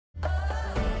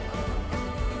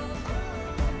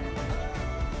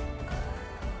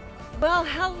Well,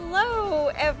 hello,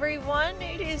 everyone.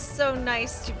 It is so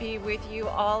nice to be with you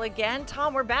all again.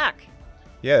 Tom, we're back.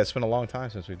 Yeah, it's been a long time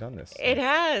since we've done this. It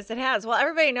has. It has. Well,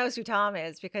 everybody knows who Tom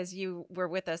is because you were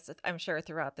with us, I'm sure,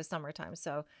 throughout the summertime.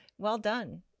 So well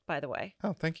done, by the way.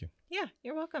 Oh, thank you. Yeah,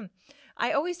 you're welcome.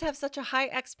 I always have such a high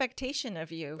expectation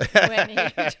of you when you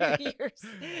do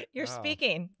your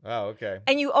speaking. Oh, okay.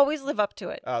 And you always live up to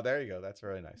it. Oh, there you go. That's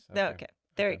really nice. Okay.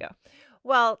 There you go.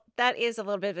 Well, that is a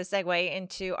little bit of a segue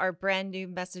into our brand new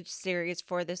message series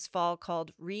for this fall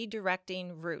called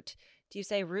Redirecting Route. Do you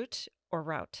say route or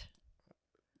route?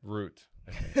 Route.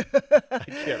 I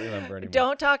can't remember anymore.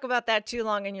 Don't talk about that too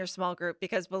long in your small group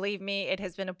because believe me, it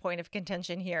has been a point of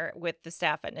contention here with the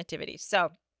staff at Nativity. So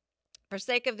for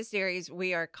sake of the series,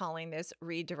 we are calling this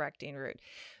Redirecting Route.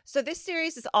 So this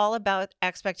series is all about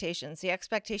expectations, the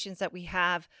expectations that we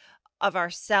have of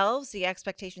ourselves, the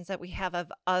expectations that we have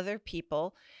of other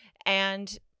people,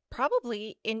 and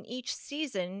probably in each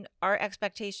season, our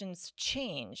expectations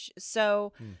change.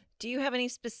 So do you have any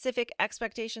specific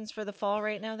expectations for the fall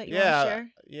right now that you want to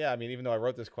share? Yeah. I mean, even though I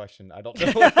wrote this question, I don't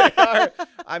know what they are.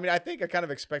 I mean, I think I kind of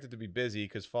expect it to be busy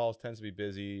because fall tends to be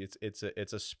busy.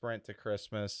 It's a sprint to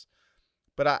Christmas.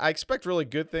 But I expect really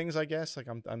good things, I guess. Like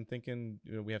I'm thinking,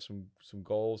 we have some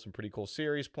goals, some pretty cool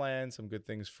series planned, some good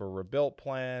things for Rebuilt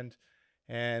planned,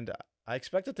 and I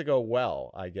expect it to go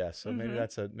well, I guess. So maybe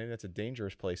that's a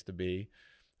dangerous place to be.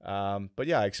 But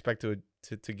yeah, I expect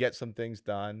to get some things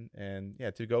done, and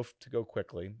yeah, to go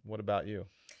quickly. What about you?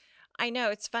 I know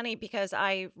it's funny because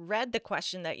I read the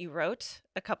question that you wrote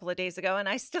a couple of days ago, and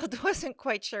I still wasn't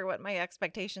quite sure what my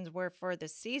expectations were for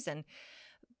this season.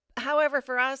 However,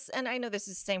 for us, and I know this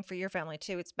is the same for your family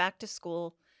too, it's back to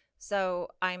school. So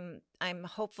I'm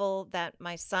hopeful that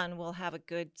my son will have a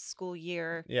good school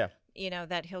year. Yeah.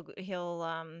 That he'll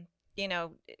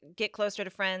get closer to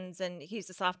friends, and he's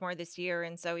a sophomore this year,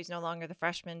 and so he's no longer the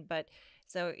freshman, but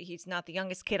so he's not the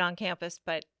youngest kid on campus,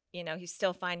 but he's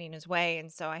still finding his way,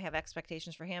 and so I have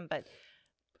expectations for him. But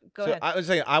go ahead. I was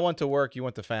saying, I went to work, you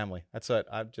went to family. That's an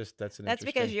That's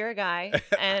because you're a guy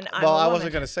and I'm well, a I woman.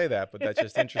 wasn't going to say that, but that's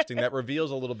just interesting. That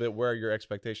reveals a little bit where your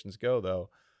expectations go, though,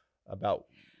 about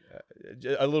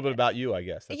a little bit about you, I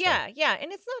guess. That's Yeah,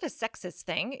 and it's not a sexist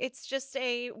thing. It's just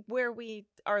where we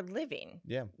are living.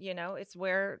 Yeah. It's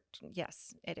where,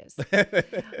 yes, it is.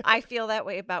 I feel that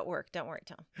way about work. Don't worry,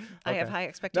 Tom. I have high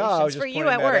expectations No, I was just for you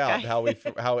pointing at work. that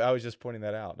out, how I was just pointing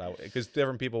that out, because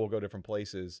different people will go different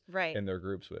places Right. in their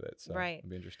groups with it. So Right. it'd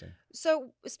be interesting.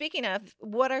 So speaking of,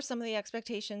 what are some of the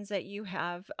expectations that you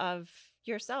have of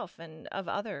yourself and of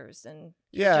others and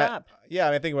your job? Yeah. I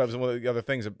mean, I think about one of the other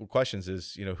questions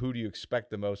is, who do you expect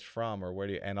the most from, or where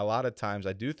do you? And a lot of times,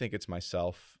 I do think it's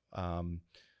myself.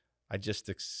 I just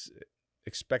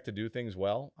expect to do things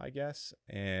well, I guess,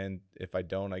 and if I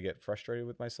don't, I get frustrated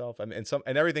with myself. I mean,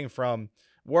 and everything from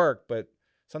work, but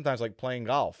sometimes like playing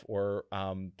golf or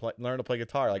learn to play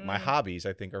guitar, like my hobbies.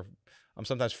 I think I'm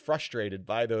sometimes frustrated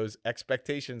by those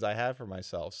expectations I have for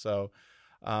myself. So.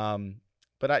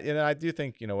 But I do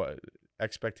think,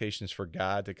 expectations for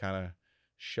God to kind of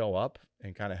show up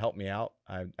and kind of help me out.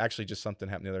 Actually, just something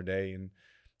happened the other day, and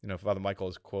Father Michael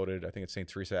is quoted. I think it's Saint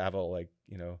Teresa of Avila, like,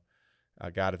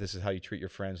 God, if this is how you treat your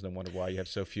friends, no wonder why you have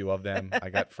so few of them. I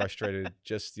got frustrated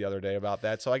just the other day about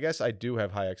that. So I guess I do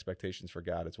have high expectations for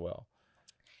God as well.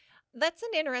 That's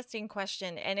an interesting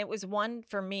question, and it was one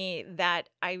for me that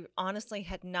I honestly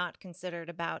had not considered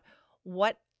about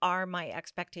what are my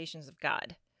expectations of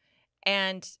God.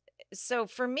 And so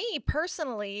for me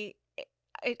personally,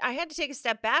 I had to take a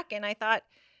step back, and I thought,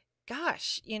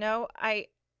 gosh,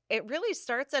 it really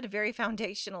starts at a very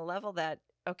foundational level that,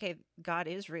 okay, God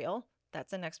is real.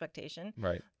 That's an expectation.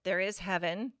 Right. There is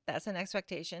heaven. That's an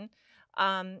expectation.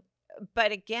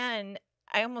 But again,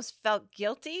 I almost felt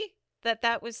guilty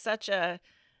that was such a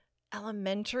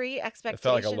elementary expectation. It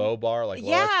felt like a low bar, like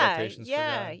low expectations for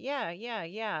God.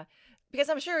 Yeah. Because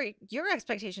I'm sure your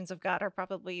expectations of God are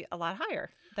probably a lot higher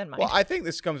than mine. Well, I think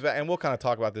this comes back, and we'll kind of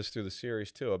talk about this through the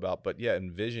series too, but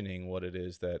envisioning what it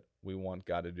is that we want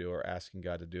God to do or asking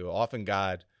God to do. Often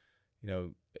God,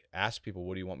 asks people,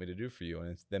 what do you want me to do for you? And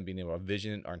it's then being able to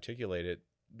vision, articulate it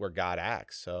where God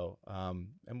acts. So,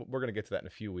 and we're going to get to that in a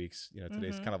few weeks.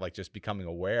 Today's kind of like just becoming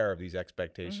aware of these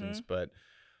expectations. But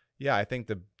yeah, I think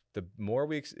the more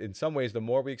in some ways, the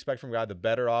more we expect from God, the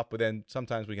better off. But then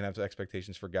sometimes we can have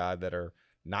expectations for God that are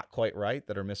not quite right,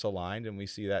 that are misaligned, and we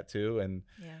see that too, and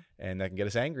that can get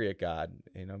us angry at God.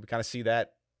 We kind of see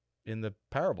that in the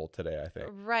parable today, I think.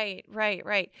 Right, right,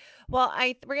 right. Well,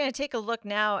 we're going to take a look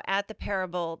now at the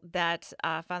parable that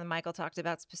Father Michael talked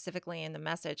about specifically in the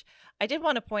message. I did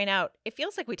want to point out, it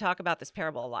feels like we talk about this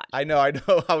parable a lot. I know, I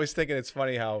know. I was thinking it's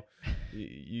funny how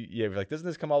yeah, like, doesn't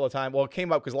this come all the time? Well, it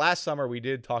came up because last summer we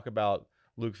did talk about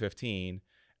Luke 15,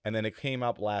 and then it came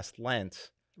up last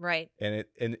Lent, Right. and it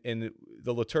in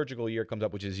the liturgical year comes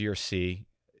up, which is year C.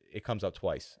 It comes up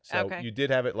twice. So Okay. you did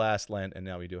have it last Lent, and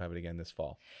now we do have it again this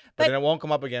fall. But But then it won't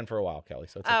come up again for a while, Kelly.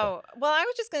 So it's okay. oh, well, I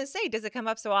was just going to say, does it come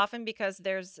up so often because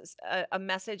there's a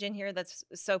message in here that's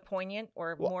so poignant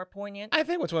or Well, more poignant? I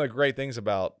think what's one of the great things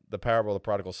about the parable of the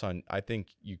prodigal son, I think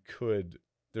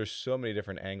there's so many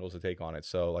different angles to take on it.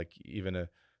 So, like, even a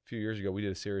few years ago, we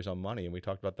did a series on money, and we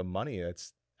talked about the money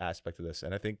that's aspect of this.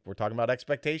 And I think we're talking about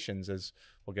expectations, as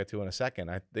we'll get to in a second.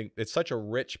 I think it's such a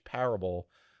rich parable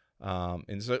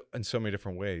in so many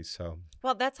different ways. So,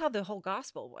 Well, that's how the whole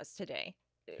gospel was today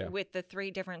yeah. with the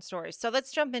three different stories. So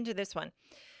let's jump into this one.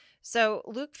 So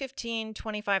Luke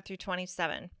 15:25 through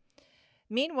 27.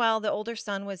 Meanwhile, the older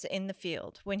son was in the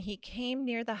field. When he came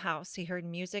near the house, he heard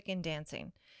music and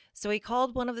dancing. So he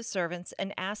called one of the servants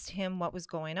and asked him what was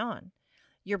going on.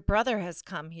 Your brother has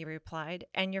come, he replied,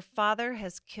 and your father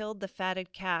has killed the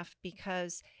fatted calf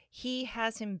because he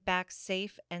has him back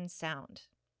safe and sound.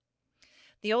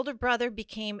 The older brother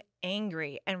became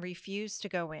angry and refused to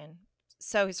go in.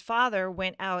 So his father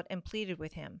went out and pleaded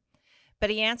with him. But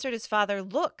he answered his father,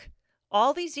 Look,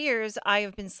 all these years I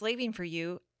have been slaving for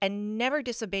you and never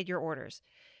disobeyed your orders.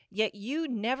 Yet you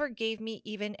never gave me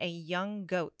even a young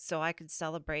goat so I could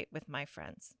celebrate with my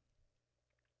friends.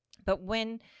 But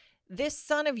when this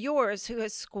son of yours who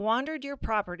has squandered your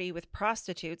property with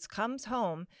prostitutes comes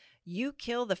home, you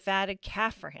kill the fatted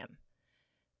calf for him.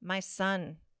 My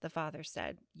son, the father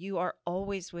said, you are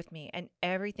always with me, and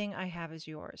everything I have is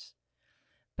yours.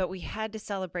 But we had to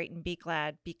celebrate and be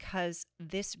glad because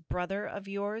this brother of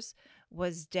yours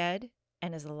was dead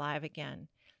and is alive again.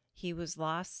 He was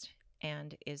lost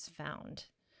and is found.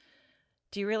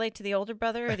 Do you relate to the older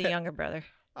brother or the younger brother?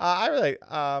 I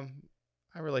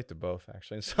relate to both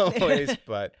actually in some ways,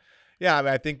 but yeah, I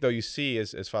mean, I think though you see,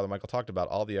 as Father Michael talked about,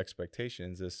 all the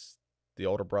expectations the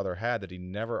older brother had that he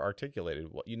never articulated.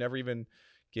 Well, you never even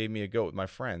gave me a goat with my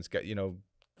friends.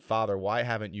 Father, why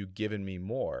haven't you given me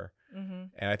more? Mm-hmm.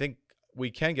 And I think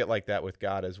we can get like that with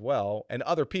God as well, and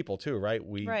other people too, right?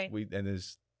 Right. And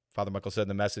as Father Michael said in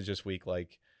the message this week,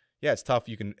 like, yeah, it's tough.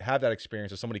 You can have that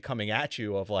experience of somebody coming at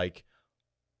you of like,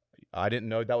 I didn't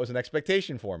know that was an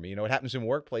expectation for me. It happens in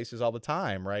workplaces all the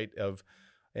time, right?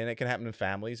 And it can happen in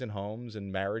families and homes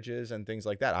and marriages and things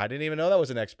like that. I didn't even know that was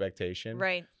an expectation.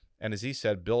 Right. And as he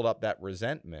said, build up that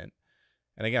resentment.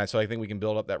 And again, so I think we can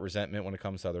build up that resentment when it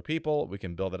comes to other people. We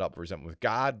can build it up resentment with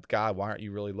God. God, why aren't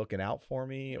you really looking out for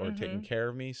me or taking care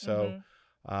of me? So,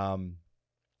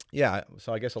 yeah.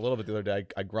 So I guess a little bit the other day,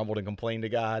 I grumbled and complained to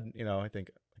God. I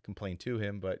think I complained to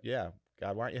him, but yeah,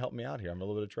 God, why aren't you helping me out here? I'm in a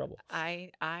little bit of trouble. I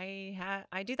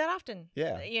do that often.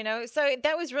 Yeah. So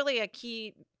that was really a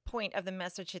key point of the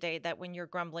message today, that when you're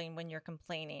grumbling, when you're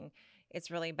complaining, it's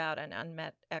really about an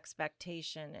unmet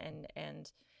expectation.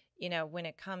 And when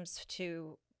it comes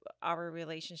to our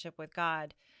relationship with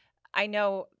God, I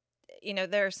know,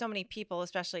 there are so many people,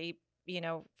 especially,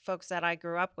 folks that I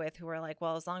grew up with, who are like,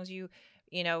 well, as long as you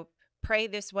pray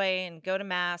this way and go to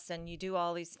mass and you do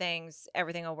all these things,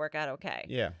 everything will work out okay.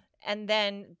 Yeah. And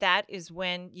then that is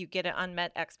when you get an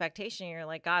unmet expectation. You're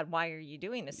like, God, why are you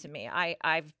doing this to me?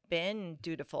 I've been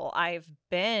dutiful. I've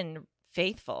been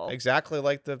faithful. Exactly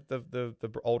like the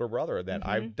older brother, that Mm-hmm.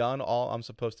 I've done all I'm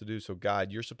supposed to do. So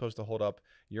God, you're supposed to hold up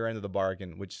your end of the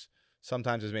bargain, which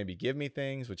sometimes is maybe give me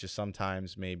things, which is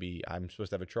sometimes maybe I'm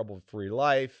supposed to have a trouble-free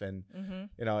life. And,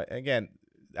 again,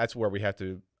 that's where we have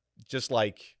to, just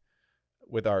like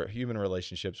with our human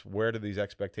relationships, where do these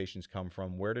expectations come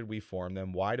from? Where did we form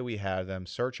them? Why do we have them?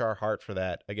 Search our heart for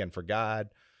that. Again, for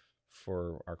God,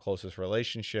 for our closest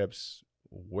relationships.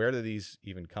 Where do these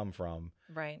even come from?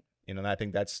 Right. And I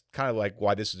think that's kind of like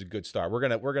why this is a good start. We're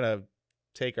gonna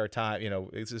take our time.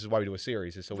 This is why we do a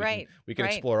series, is so we can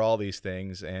explore all these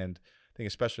things. And I think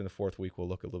especially in the fourth week, we'll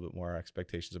look a little bit more at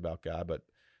expectations about God. But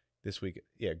this week,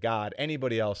 yeah, God,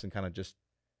 anybody else, and kind of just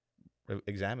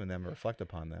examine them, reflect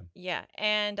upon them. Yeah,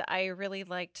 and I really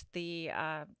liked the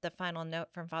final note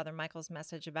from Father Michael's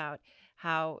message about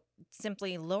how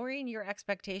simply lowering your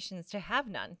expectations to have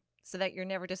none, so that you're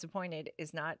never disappointed,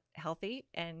 is not healthy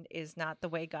and is not the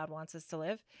way God wants us to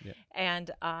live. Yeah.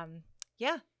 And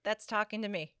yeah, that's talking to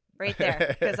me right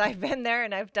there, because I've been there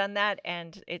and I've done that,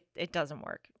 and it doesn't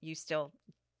work. You still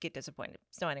get disappointed.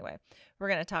 So anyway, we're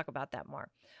going to talk about that more.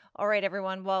 All right,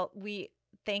 everyone. Well, we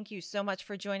thank you so much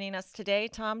for joining us today.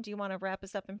 Tom, do you want to wrap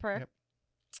us up in prayer? Yep.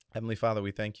 Heavenly Father,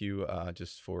 we thank you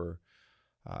just for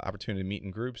opportunity to meet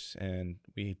in groups, and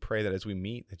we pray that as we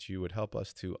meet, that you would help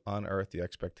us to unearth the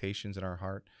expectations in our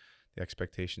heart, the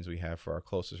expectations we have for our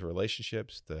closest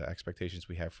relationships, the expectations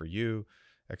we have for you,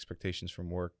 expectations from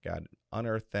work. God,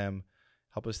 unearth them.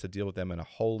 Help us to deal with them in a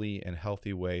holy and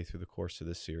healthy way through the course of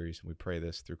this series. And we pray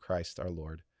this through Christ our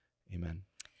Lord. Amen.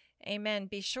 Amen.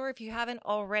 Be sure, if you haven't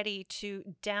already,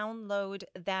 to download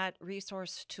that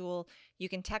resource tool. You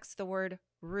can text the word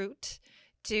root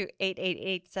to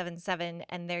 88877,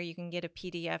 and there you can get a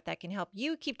PDF that can help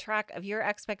you keep track of your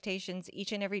expectations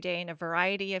each and every day in a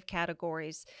variety of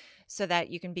categories so that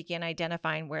you can begin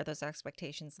identifying where those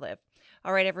expectations live.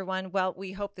 All right, everyone. Well,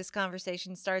 we hope this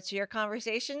conversation starts your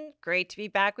conversation. Great to be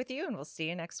back with you, and we'll see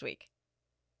you next week.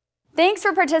 Thanks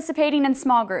for participating in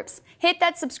small groups. Hit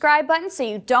that subscribe button so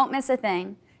you don't miss a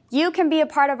thing. You can be a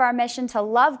part of our mission to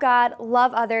love God,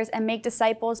 love others, and make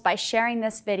disciples by sharing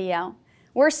this video.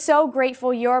 We're so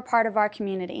grateful you're a part of our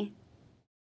community.